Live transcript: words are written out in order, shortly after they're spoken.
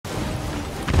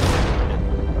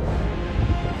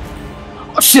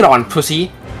shit on, pussy!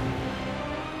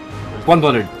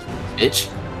 One-blooded bitch.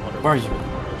 Where are you?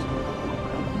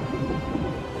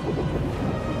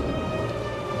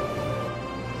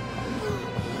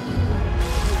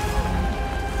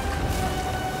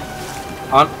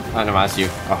 On? Oh, no, that's you.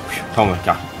 Oh my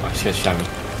god. Oh, she's gonna shot me.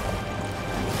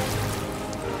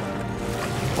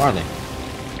 Where are they?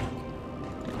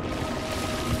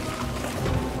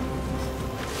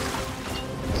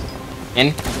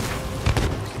 In?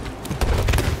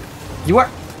 You are?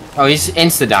 Oh, he's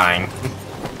insta-dying.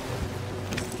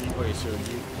 Wait, so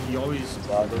he always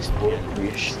bothers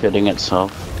shitting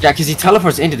itself. Yeah, because he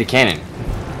teleports into the cannon.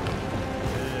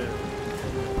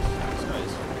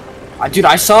 Dude,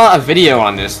 I saw a video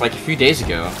on this like a few days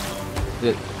ago.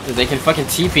 That they can fucking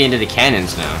TP into the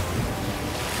cannons now.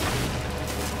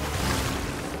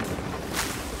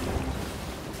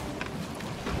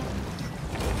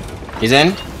 He's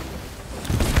in?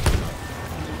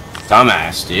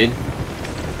 Dumbass, dude.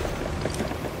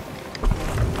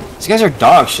 These guys are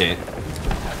dog shit.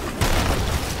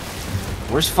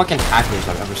 Worst fucking hackers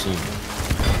I've ever seen.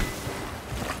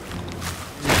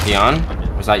 Dion?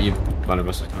 Was that you? One of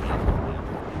us.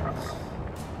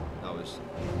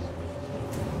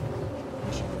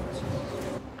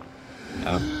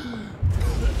 Oh.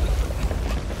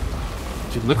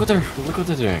 Dude, look what they're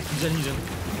doing. He's in.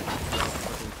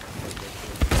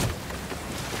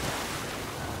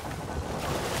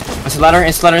 It's a ladder,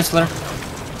 it's a ladder, it's a ladder.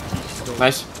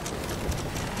 Nice.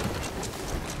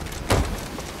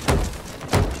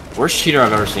 Worst cheater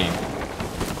I've ever seen.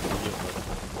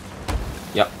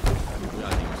 Yep.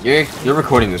 You're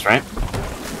recording this, right?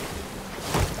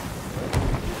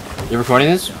 You're recording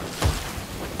this?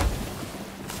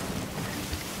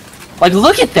 Like,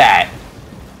 look at that!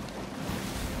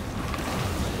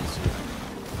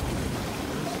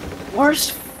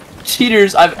 Worst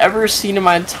cheaters I've ever seen in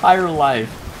my entire life.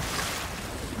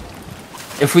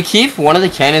 If we keep one of the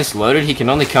cannons loaded, he can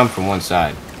only come from one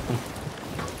side.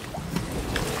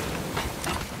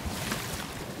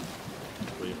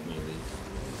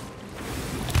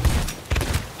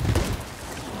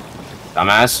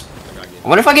 Dumbass. I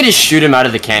wonder if I could just shoot him out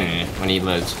of the cannon when he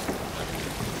loads.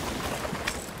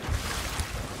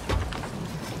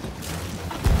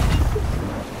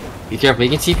 Be careful, you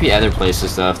can TP other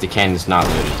places though if the cannon's not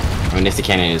loaded. I mean, if the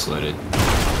cannon is loaded.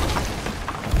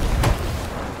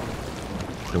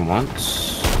 Hit him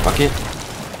once. Fuck it.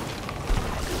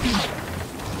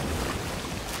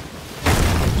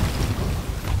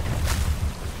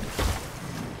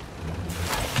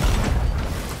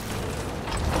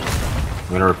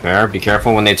 I'm gonna repair. Be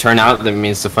careful when they turn out, that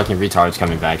means the fucking retard's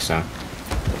coming back, so.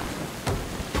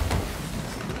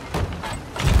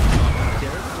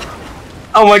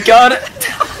 Oh my god!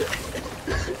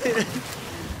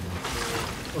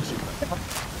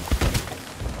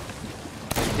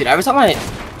 Dude, every time I...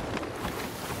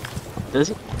 Does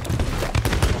he?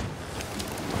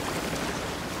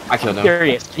 I killed him.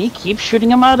 Curious, can he keep shooting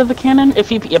him out of the cannon if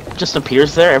he just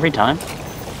appears there every time?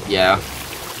 Yeah.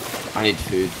 I need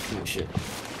food. Oh, shit.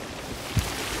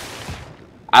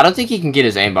 I don't think he can get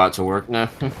his aimbot to work now.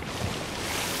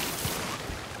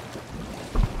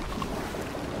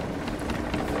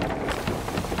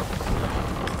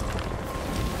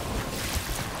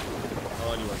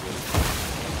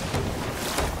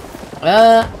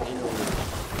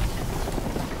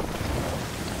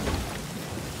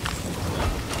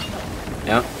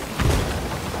 Yep.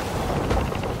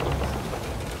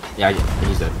 Yeah,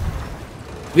 he's dead.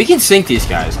 We can sink these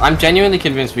guys. I'm genuinely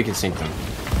convinced we can sink them.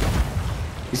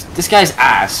 This guy's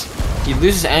ass. He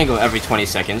loses angle every 20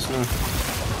 seconds.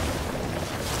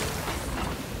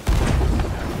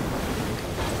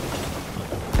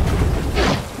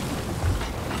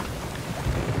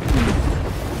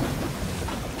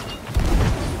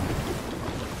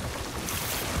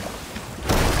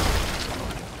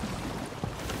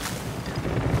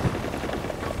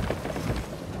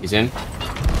 He's in.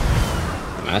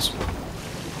 Mess.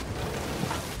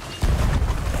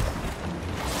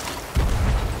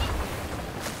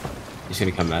 He's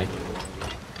gonna come back.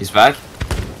 He's back.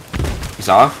 He's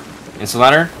off.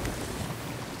 Insulator.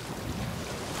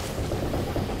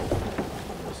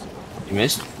 You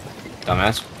missed?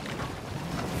 Dumbass.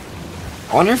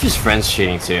 I wonder if his friend's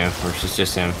cheating too, or if it's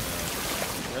just him.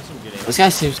 This guy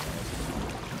seems...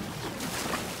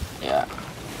 Yeah.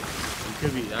 It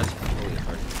could be, that's probably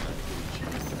hard.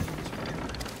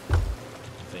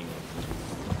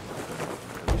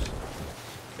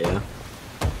 Yeah.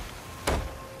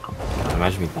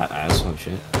 Imagine me that ass, oh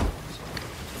shit.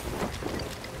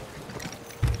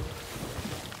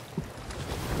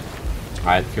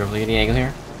 Alright, carefully getting angle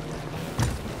here.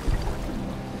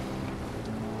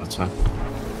 That's fine.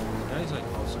 That guy's like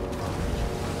also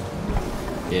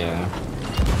Yeah.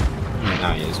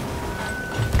 Now he is.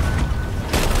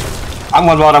 I'm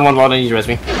one wall, I need you to res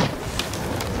me.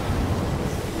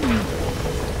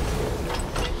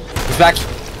 He's back.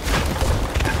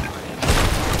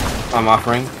 I'm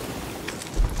offering.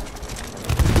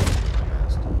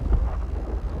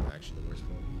 I'm actually the worst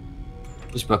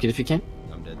one. Just bucket if you can.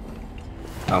 I'm dead.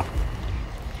 Oh.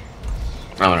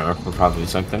 I don't know, we'll probably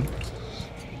something.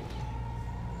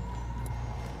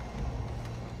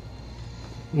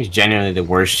 He's genuinely the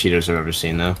worst cheaters I've ever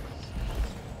seen, though.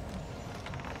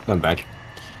 I'm back.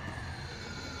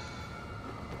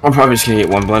 I'm probably just gonna get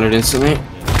one blundered instantly. I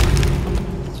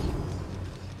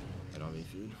don't have any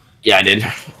food. Yeah, I did.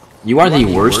 You are the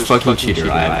worst fucking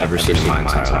cheater I have ever seen in my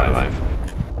entire life.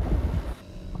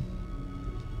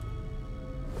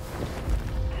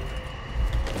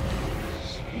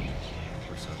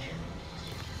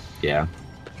 Yeah.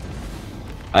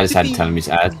 I just had to tell him his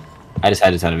ass. I just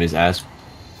had to tell him his ass.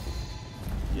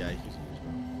 Yeah, he's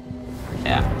using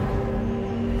Yeah.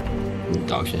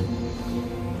 Dog shit.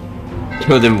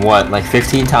 Killed him what, like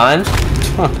 15 times?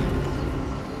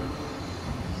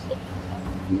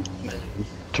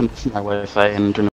 Turn off my Wi-Fi and turn